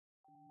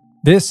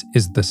This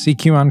is the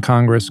CQ on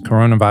Congress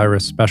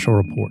Coronavirus Special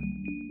Report.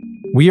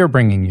 We are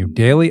bringing you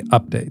daily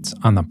updates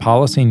on the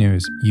policy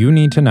news you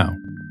need to know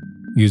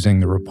using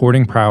the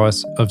reporting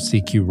prowess of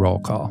CQ Roll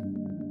Call.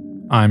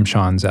 I'm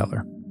Sean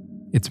Zeller.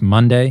 It's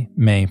Monday,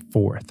 May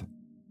 4th.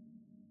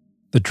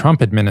 The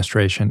Trump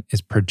administration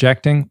is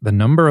projecting the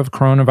number of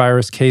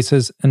coronavirus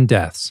cases and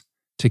deaths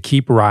to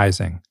keep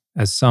rising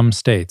as some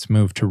states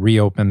move to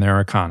reopen their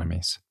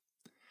economies.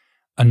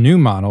 A new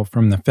model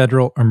from the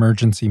Federal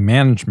Emergency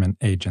Management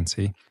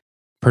Agency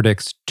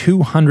predicts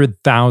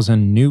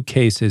 200,000 new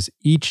cases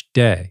each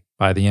day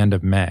by the end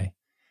of May,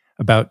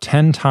 about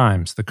 10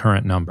 times the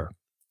current number.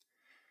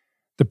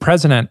 The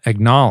president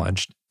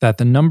acknowledged that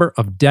the number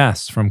of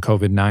deaths from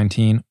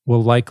COVID-19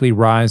 will likely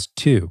rise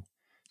too,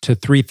 to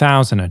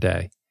 3,000 a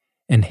day,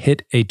 and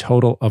hit a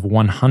total of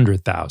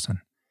 100,000,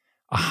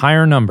 a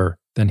higher number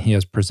than he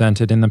has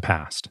presented in the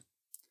past.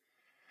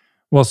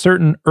 While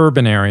certain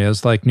urban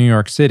areas like New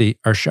York City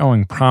are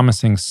showing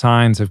promising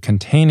signs of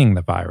containing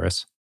the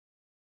virus,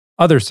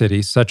 other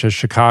cities such as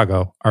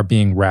Chicago are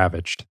being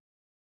ravaged,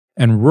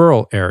 and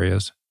rural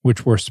areas,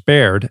 which were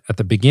spared at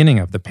the beginning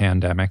of the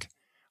pandemic,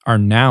 are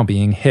now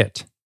being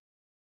hit.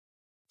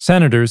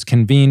 Senators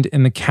convened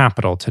in the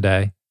Capitol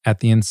today at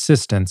the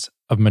insistence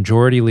of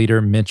Majority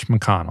Leader Mitch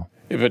McConnell.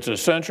 If it's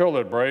essential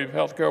that brave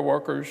healthcare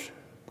workers,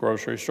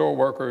 grocery store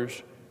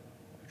workers,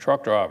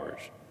 truck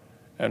drivers,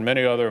 and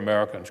many other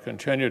Americans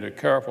continue to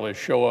carefully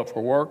show up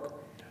for work,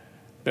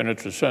 then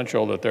it's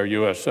essential that their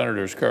U.S.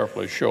 senators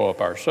carefully show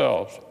up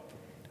ourselves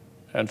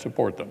and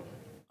support them.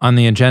 On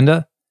the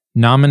agenda,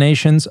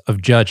 nominations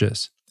of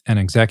judges and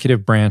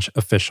executive branch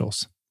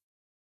officials.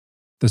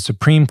 The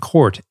Supreme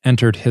Court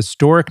entered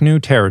historic new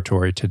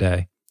territory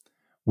today.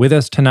 With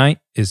us tonight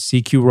is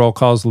CQ Roll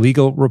Call's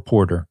legal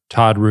reporter,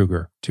 Todd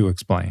Ruger, to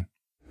explain.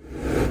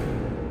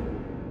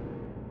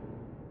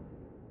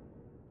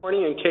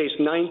 In case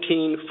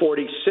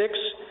 1946,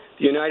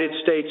 the United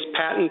States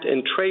Patent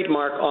and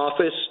Trademark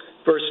Office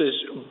versus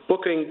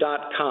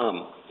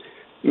Booking.com.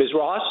 Ms.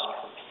 Ross?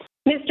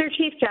 Mr.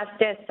 Chief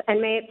Justice,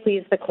 and may it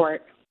please the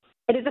Court,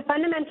 it is a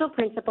fundamental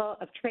principle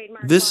of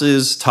trademark... This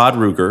is Todd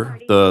Ruger,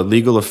 the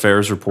legal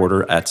affairs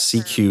reporter at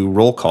CQ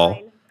Roll Call.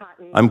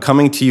 I'm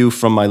coming to you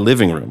from my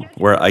living room,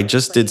 where I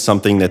just did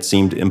something that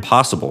seemed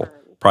impossible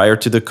prior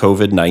to the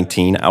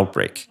COVID-19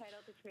 outbreak.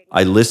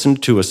 I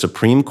listened to a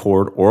Supreme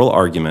Court oral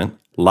argument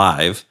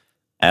live,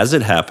 as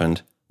it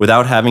happened,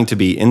 without having to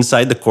be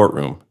inside the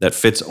courtroom that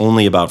fits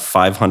only about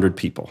 500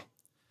 people.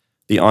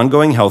 The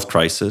ongoing health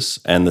crisis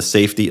and the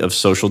safety of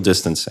social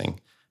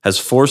distancing has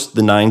forced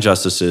the 9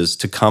 justices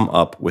to come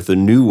up with a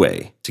new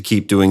way to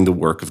keep doing the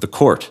work of the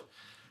court.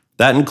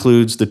 That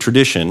includes the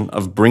tradition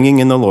of bringing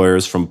in the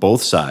lawyers from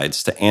both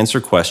sides to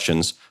answer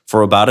questions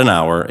for about an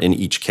hour in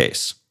each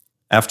case.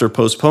 After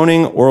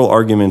postponing oral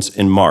arguments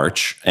in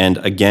March and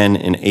again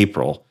in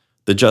April,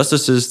 the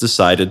justices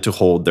decided to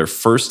hold their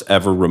first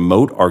ever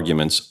remote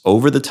arguments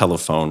over the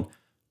telephone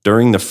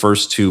during the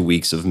first 2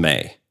 weeks of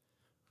May.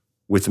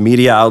 With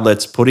media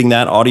outlets putting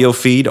that audio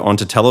feed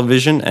onto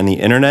television and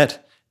the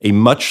internet, a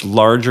much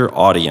larger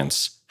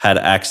audience had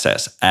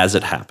access as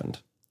it happened.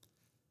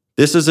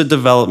 This is a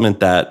development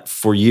that,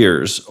 for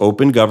years,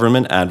 open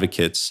government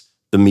advocates,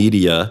 the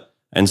media,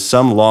 and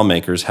some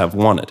lawmakers have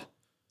wanted.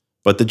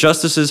 But the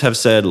justices have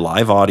said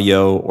live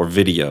audio or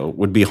video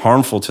would be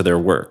harmful to their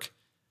work.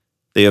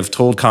 They have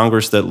told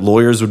Congress that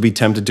lawyers would be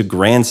tempted to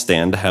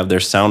grandstand to have their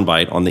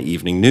soundbite on the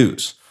evening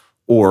news,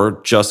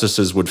 or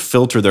justices would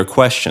filter their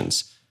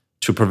questions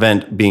to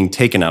prevent being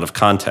taken out of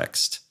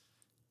context.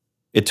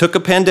 It took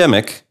a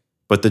pandemic,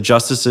 but the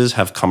justices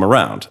have come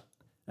around,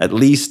 at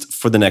least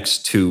for the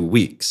next 2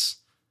 weeks.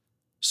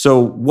 So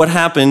what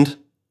happened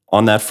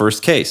on that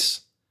first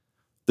case?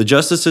 The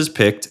justices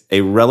picked a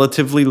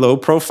relatively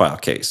low-profile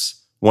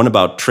case, one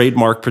about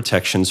trademark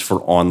protections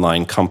for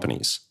online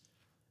companies.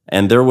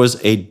 And there was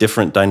a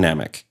different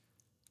dynamic.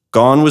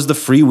 Gone was the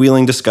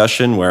freewheeling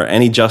discussion where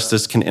any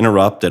justice can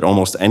interrupt at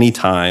almost any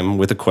time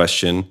with a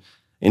question.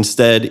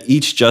 Instead,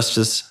 each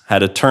justice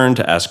had a turn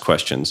to ask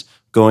questions,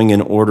 going in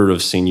order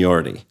of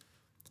seniority.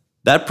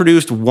 That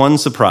produced one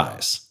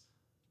surprise.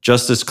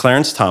 Justice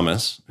Clarence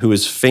Thomas, who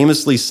is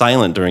famously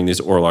silent during these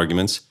oral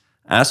arguments,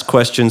 asked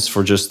questions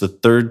for just the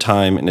third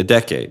time in a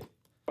decade.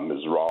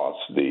 Ms. Ross,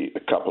 a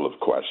couple of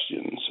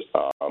questions.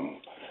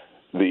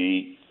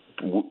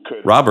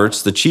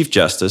 Roberts, the Chief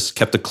Justice,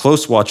 kept a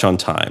close watch on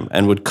time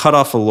and would cut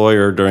off a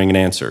lawyer during an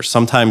answer,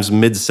 sometimes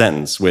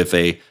mid-sentence, with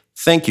a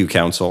 "thank you,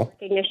 counsel."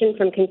 Recognition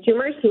from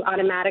consumers who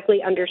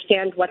automatically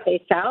understand what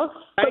they sell,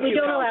 but we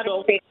don't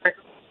allow trademark.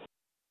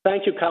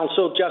 Thank you,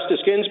 counsel. Justice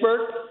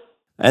Ginsburg?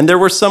 And there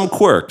were some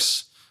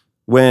quirks.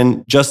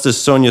 When Justice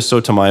Sonia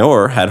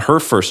Sotomayor had her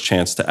first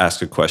chance to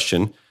ask a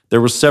question,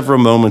 there were several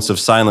moments of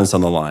silence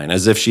on the line,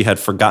 as if she had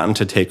forgotten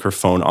to take her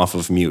phone off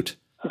of mute.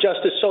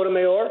 Justice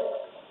Sotomayor?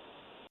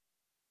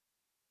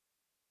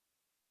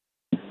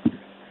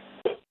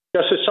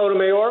 Justice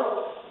Sotomayor?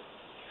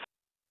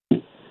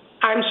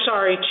 I'm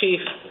sorry, Chief.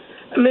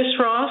 Ms.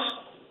 Ross,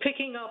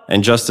 picking up...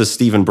 And Justice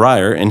Stephen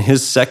Breyer, in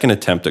his second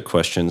attempt at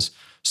questions,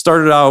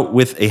 started out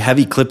with a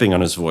heavy clipping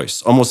on his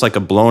voice, almost like a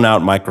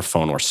blown-out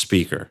microphone or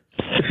speaker.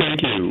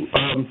 Thank you.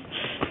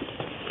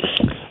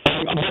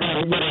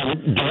 What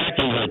I'm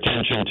directing your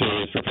attention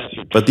to is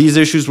Professor... But these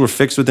issues were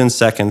fixed within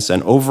seconds,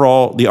 and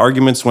overall, the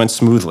arguments went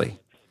smoothly.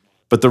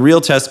 But the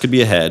real test could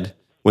be ahead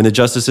when the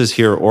justices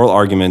hear oral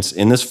arguments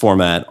in this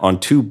format on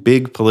two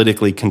big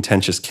politically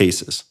contentious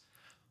cases.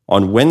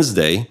 On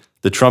Wednesday,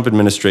 the Trump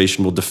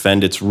administration will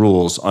defend its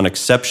rules on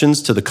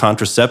exceptions to the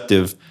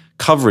contraceptive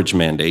coverage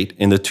mandate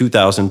in the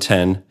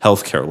 2010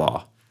 healthcare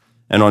law.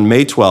 And on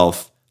May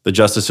 12th, the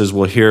justices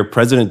will hear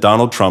President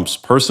Donald Trump's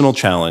personal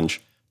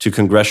challenge to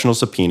congressional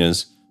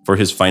subpoenas for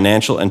his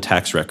financial and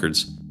tax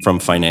records from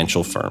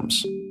financial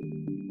firms.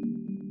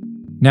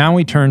 Now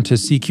we turn to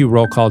CQ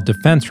Roll Call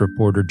defense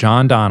reporter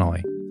John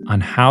Donnelly on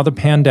how the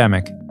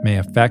pandemic may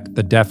affect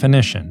the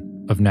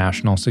definition of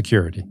national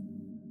security.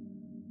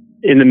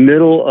 In the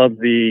middle of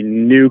the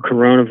new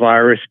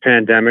coronavirus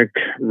pandemic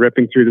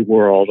ripping through the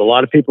world, a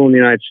lot of people in the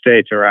United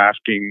States are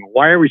asking,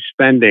 why are we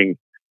spending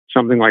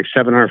something like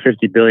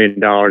 $750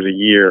 billion a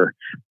year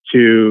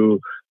to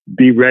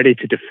be ready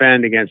to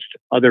defend against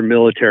other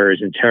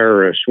militaries and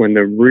terrorists when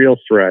the real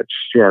threats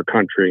to our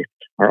country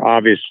are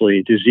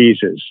obviously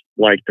diseases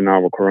like the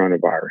novel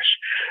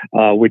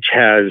coronavirus, which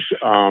has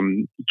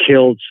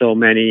killed so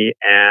many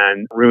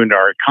and ruined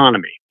our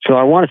economy. So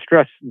I want to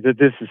stress that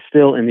this is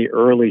still in the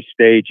early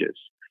stages,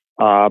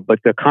 but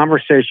the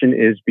conversation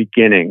is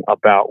beginning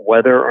about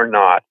whether or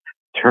not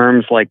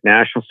terms like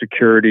national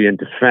security and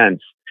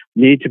defense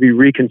need to be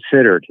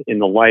reconsidered in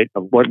the light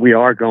of what we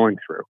are going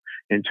through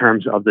in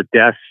terms of the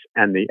deaths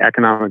and the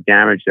economic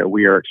damage that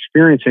we are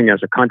experiencing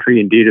as a country,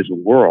 indeed as a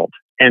world.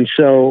 And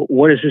so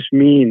what does this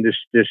mean?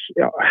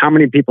 How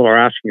many people are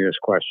asking this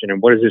question,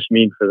 and what does this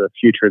mean for the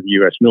future of the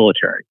U.S.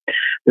 military?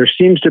 There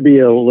seems to be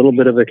a little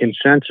bit of a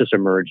consensus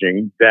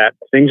emerging that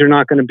things are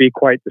not going to be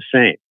quite the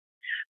same.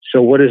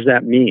 So what does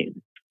that mean?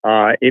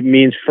 It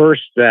means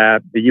first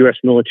that the U.S.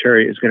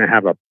 military is going to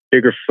have a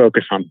bigger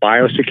focus on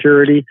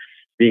biosecurity,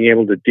 being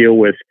able to deal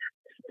with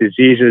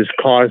diseases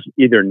caused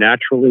either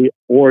naturally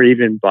or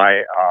even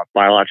by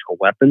biological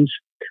weapons.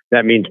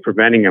 That means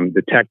preventing them,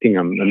 detecting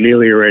them,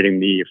 ameliorating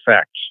the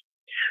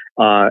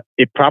effects.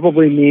 It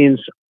probably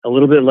means a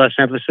little bit less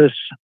emphasis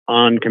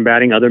on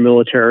combating other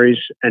militaries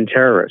and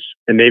terrorists,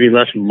 and maybe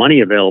less money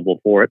available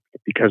for it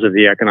because of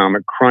the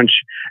economic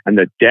crunch and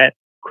the debt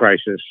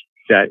crisis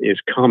that is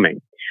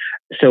coming.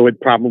 So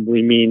it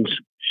probably means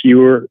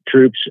fewer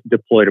troops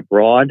deployed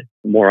abroad,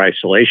 more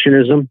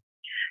isolationism.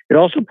 It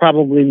also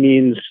probably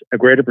means a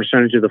greater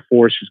percentage of the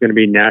force is going to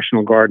be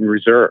National Guard and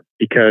Reserve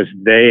because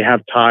they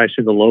have ties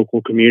to the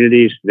local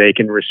communities. They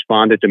can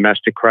respond to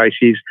domestic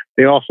crises.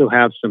 They also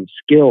have some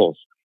skills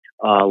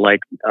like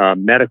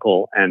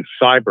medical and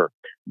cyber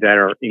that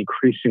are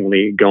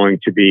increasingly going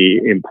to be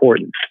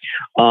important.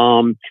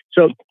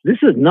 So this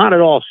is not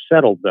at all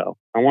settled, though.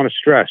 I want to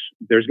stress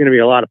there's going to be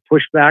a lot of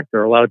pushback.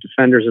 There are a lot of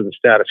defenders of the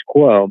status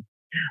quo.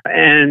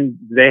 And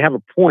they have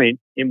a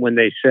point when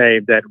they say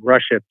that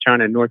Russia,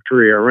 China, North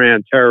Korea,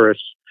 Iran,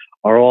 terrorists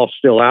are all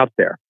still out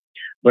there.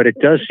 But it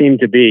does seem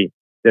to be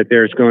that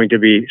there's going to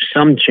be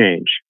some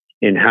change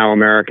in how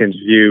Americans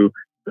view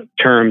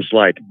terms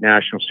like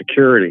national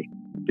security,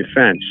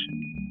 defense,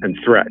 and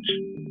threats.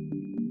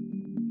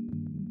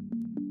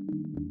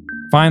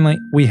 Finally,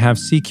 we have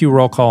CQ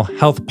Roll Call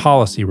health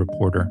policy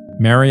reporter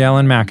Mary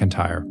Ellen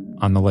McIntyre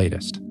on the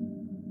latest.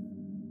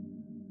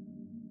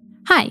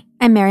 Hi,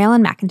 I'm Mary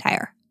Ellen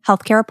McIntyre,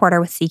 healthcare reporter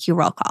with CQ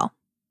Roll Call.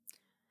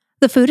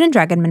 The Food and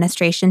Drug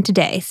Administration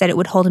today said it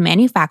would hold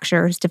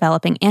manufacturers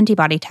developing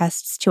antibody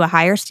tests to a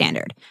higher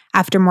standard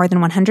after more than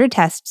 100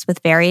 tests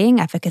with varying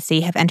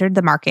efficacy have entered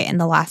the market in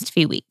the last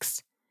few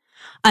weeks.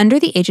 Under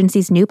the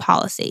agency's new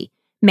policy,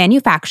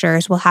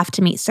 manufacturers will have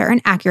to meet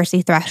certain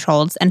accuracy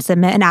thresholds and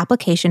submit an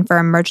application for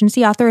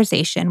emergency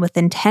authorization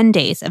within 10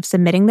 days of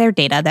submitting their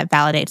data that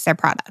validates their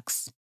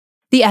products.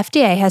 The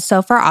FDA has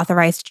so far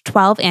authorized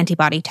 12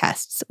 antibody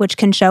tests, which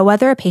can show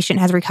whether a patient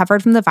has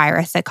recovered from the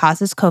virus that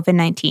causes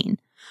COVID-19,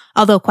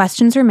 although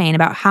questions remain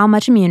about how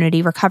much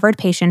immunity recovered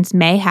patients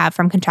may have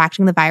from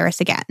contracting the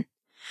virus again.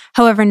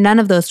 However, none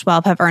of those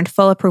 12 have earned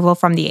full approval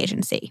from the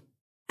agency.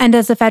 And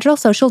as the federal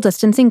social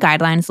distancing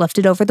guidelines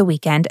lifted over the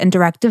weekend and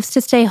directives to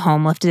stay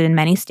home lifted in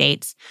many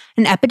states,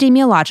 an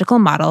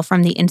epidemiological model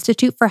from the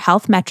Institute for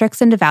Health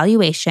Metrics and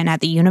Evaluation at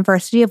the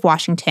University of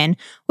Washington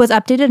was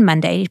updated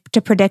Monday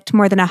to predict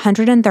more than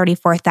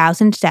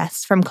 134,000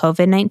 deaths from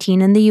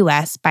COVID-19 in the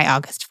U.S. by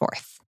August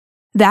 4th.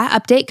 That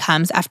update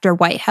comes after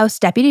White House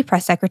Deputy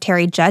Press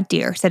Secretary Judd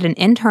Deere said an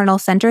internal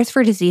Centers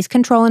for Disease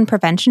Control and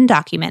Prevention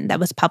document that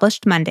was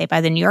published Monday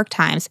by the New York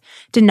Times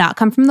did not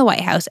come from the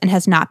White House and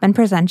has not been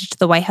presented to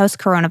the White House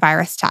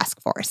Coronavirus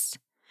Task Force.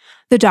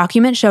 The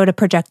document showed a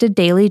projected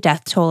daily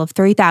death toll of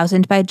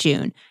 3,000 by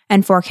June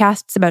and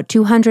forecasts about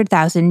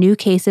 200,000 new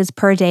cases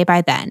per day by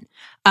then,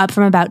 up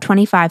from about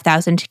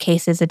 25,000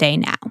 cases a day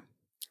now.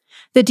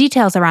 The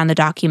details around the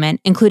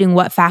document, including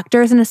what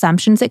factors and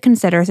assumptions it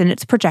considers in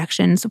its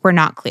projections, were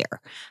not clear,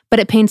 but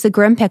it paints a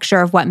grim picture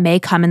of what may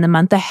come in the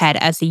month ahead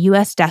as the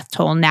U.S. death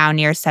toll now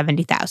nears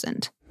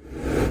 70,000.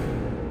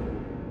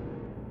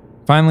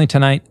 Finally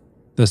tonight,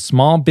 the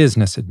Small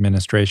Business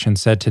Administration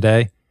said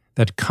today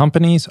that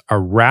companies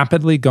are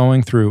rapidly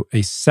going through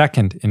a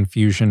second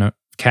infusion of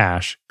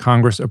cash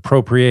Congress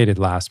appropriated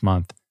last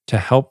month to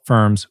help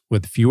firms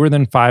with fewer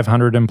than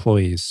 500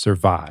 employees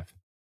survive.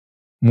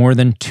 More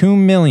than 2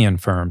 million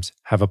firms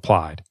have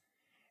applied,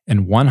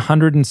 and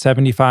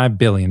 $175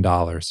 billion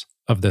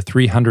of the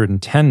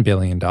 $310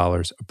 billion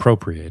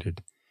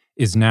appropriated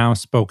is now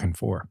spoken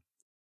for.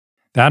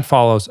 That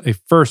follows a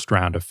first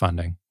round of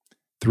funding,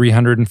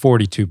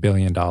 $342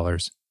 billion,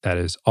 that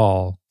is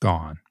all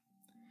gone.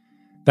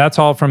 That's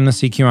all from the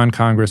CQ on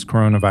Congress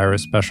Coronavirus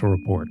Special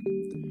Report.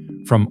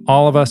 From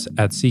all of us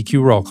at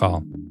CQ Roll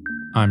Call,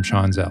 I'm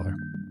Sean Zeller.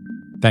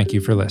 Thank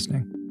you for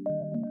listening.